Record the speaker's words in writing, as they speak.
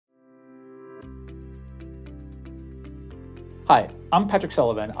Hi, I'm Patrick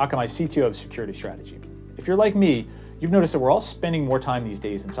Sullivan, Akamai CTO of Security Strategy. If you're like me, you've noticed that we're all spending more time these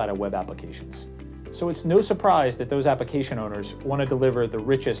days inside of web applications. So it's no surprise that those application owners want to deliver the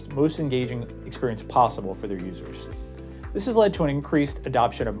richest, most engaging experience possible for their users. This has led to an increased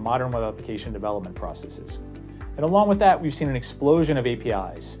adoption of modern web application development processes. And along with that, we've seen an explosion of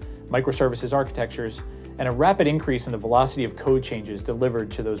APIs, microservices architectures, and a rapid increase in the velocity of code changes delivered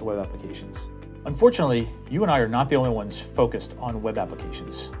to those web applications. Unfortunately, you and I are not the only ones focused on web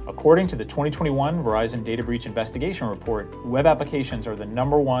applications. According to the 2021 Verizon Data Breach Investigation Report, web applications are the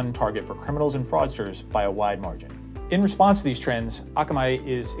 #1 target for criminals and fraudsters by a wide margin. In response to these trends, Akamai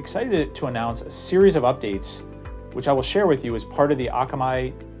is excited to announce a series of updates, which I will share with you as part of the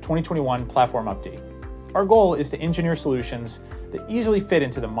Akamai 2021 Platform Update. Our goal is to engineer solutions that easily fit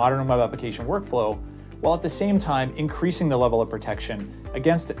into the modern web application workflow, while at the same time increasing the level of protection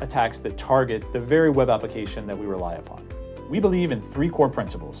against attacks that target the very web application that we rely upon. We believe in 3 core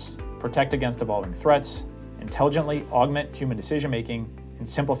principles: protect against evolving threats, intelligently augment human decision-making, and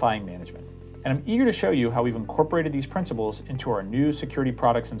simplifying management. And I'm eager to show you how we've incorporated these principles into our new security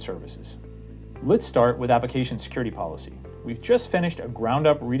products and services. Let's start with application security policy. We've just finished a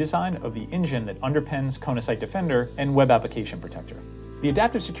ground-up redesign of the engine that underpins Kona Site Defender and Web Application Protector. The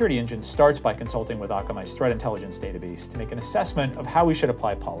Adaptive Security Engine starts by consulting with Akamai's Threat Intelligence database to make an assessment of how we should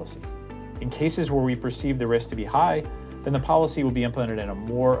apply policy. In cases where we perceive the risk to be high, then the policy will be implemented in a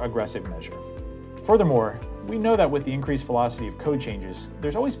more aggressive measure. Furthermore, we know that with the increased velocity of code changes,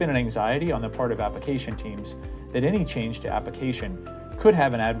 there's always been an anxiety on the part of application teams that any change to application could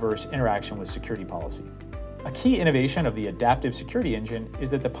have an adverse interaction with security policy. A key innovation of the Adaptive Security Engine is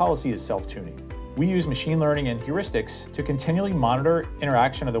that the policy is self-tuning. We use machine learning and heuristics to continually monitor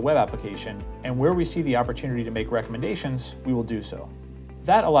interaction of the web application, and where we see the opportunity to make recommendations, we will do so.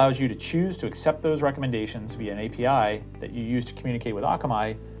 That allows you to choose to accept those recommendations via an API that you use to communicate with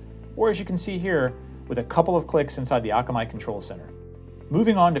Akamai, or as you can see here, with a couple of clicks inside the Akamai Control Center.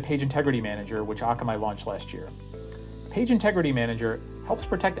 Moving on to Page Integrity Manager, which Akamai launched last year. Page Integrity Manager helps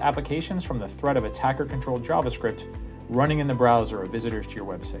protect applications from the threat of attacker-controlled JavaScript running in the browser of visitors to your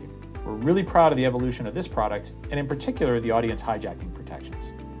website. We're really proud of the evolution of this product, and in particular, the audience hijacking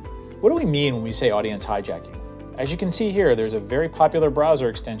protections. What do we mean when we say audience hijacking? As you can see here, there's a very popular browser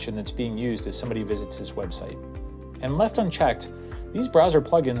extension that's being used as somebody visits this website. And left unchecked, these browser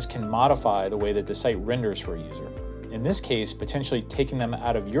plugins can modify the way that the site renders for a user. In this case, potentially taking them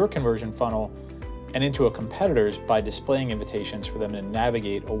out of your conversion funnel and into a competitor's by displaying invitations for them to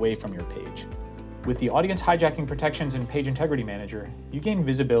navigate away from your page. With the audience hijacking protections in Page Integrity Manager, you gain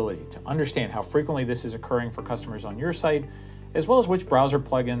visibility to understand how frequently this is occurring for customers on your site, as well as which browser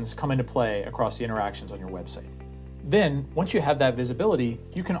plugins come into play across the interactions on your website. Then, once you have that visibility,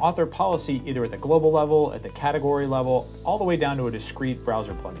 you can author policy either at the global level, at the category level, all the way down to a discrete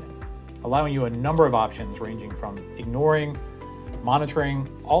browser plugin, allowing you a number of options ranging from ignoring, monitoring,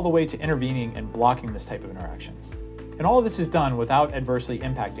 all the way to intervening and blocking this type of interaction. And all of this is done without adversely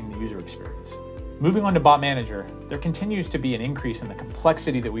impacting the user experience. Moving on to Bot Manager, there continues to be an increase in the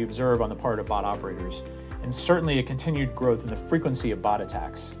complexity that we observe on the part of bot operators, and certainly a continued growth in the frequency of bot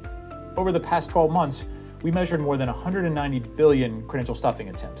attacks. Over the past 12 months, we measured more than 190 billion credential stuffing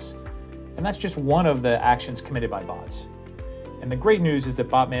attempts, and that's just one of the actions committed by bots. And the great news is that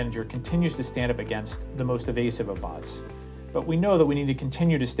Bot Manager continues to stand up against the most evasive of bots, but we know that we need to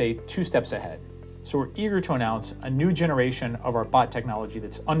continue to stay 2 steps ahead. So we're eager to announce a new generation of our bot technology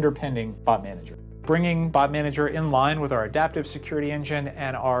that's underpinning Bot Manager. Bringing Bot Manager in line with our Adaptive Security Engine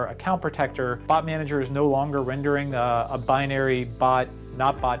and our Account Protector, Bot Manager is no longer rendering a binary bot,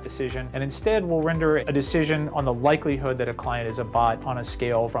 not bot decision, and instead will render a decision on the likelihood that a client is a bot on a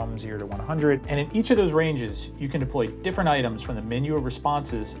scale from 0 to 100. And in each of those ranges, you can deploy different items from the menu of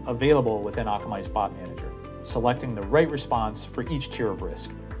responses available within Akamai's Bot Manager, selecting the right response for each tier of risk.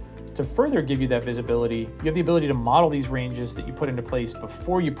 To further give you that visibility, you have the ability to model these ranges that you put into place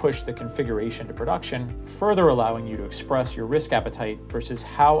before you push the configuration to production, further allowing you to express your risk appetite versus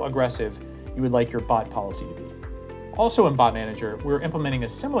how aggressive you would like your bot policy to be. Also in Bot Manager, we're implementing a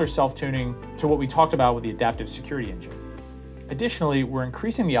similar self-tuning to what we talked about with the Adaptive Security Engine. Additionally, we're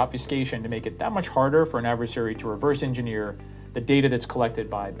increasing the obfuscation to make it that much harder for an adversary to reverse engineer the data that's collected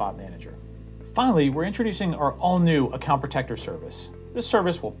by Bot Manager. Finally, we're introducing our all-new Account Protector service. This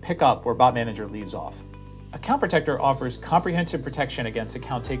service will pick up where Bot Manager leaves off. Account Protector offers comprehensive protection against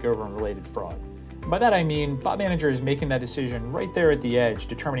account takeover and related fraud. By that I mean, Bot Manager is making that decision right there at the edge,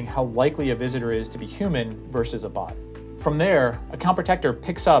 determining how likely a visitor is to be human versus a bot. From there, Account Protector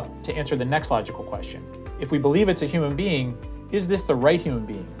picks up to answer the next logical question. If we believe it's a human being, is this the right human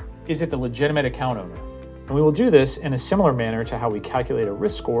being? Is it the legitimate account owner? And we will do this in a similar manner to how we calculate a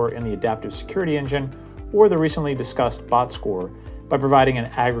risk score in the adaptive security engine or the recently discussed bot score by providing an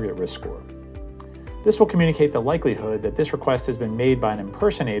aggregate risk score. This will communicate the likelihood that this request has been made by an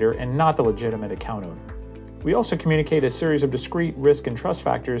impersonator and not the legitimate account owner. We also communicate a series of discrete risk and trust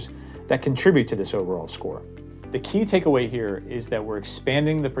factors that contribute to this overall score. The key takeaway here is that we're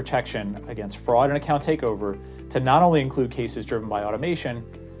expanding the protection against fraud and account takeover to not only include cases driven by automation,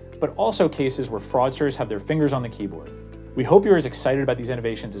 but also cases where fraudsters have their fingers on the keyboard. We hope you're as excited about these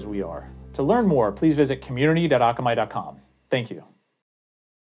innovations as we are. To learn more, please visit community.akamai.com. Thank you.